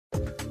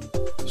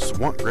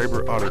Swant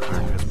Graber Auto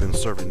Group has been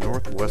serving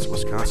Northwest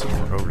Wisconsin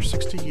for over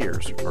 60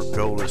 years. Our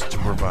goal is to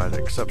provide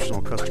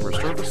exceptional customer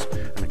service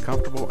and a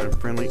comfortable and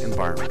friendly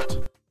environment.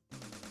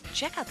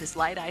 Check out this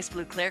light ice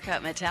blue clear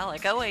cut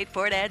metallic '08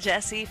 Ford Edge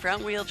SE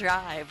front wheel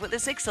drive with a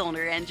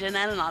 6-cylinder engine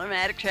and an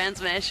automatic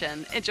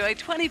transmission. Enjoy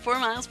 24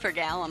 miles per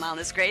gallon on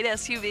this great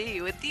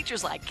SUV with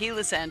features like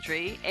keyless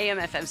entry,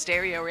 AM/FM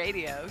stereo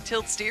radio,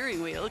 tilt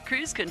steering wheel,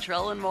 cruise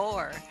control, and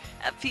more.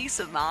 Have peace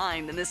of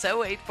mind in this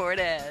 '08 Ford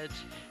Edge.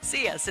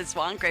 See us at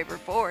Swant Graber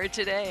Ford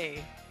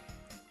today.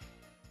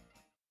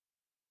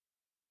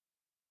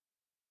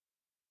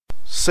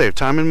 Save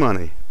time and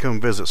money. Come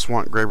visit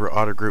Swant Graber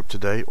Auto Group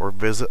today or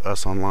visit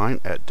us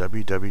online at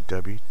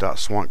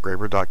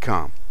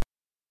www.swantgraber.com.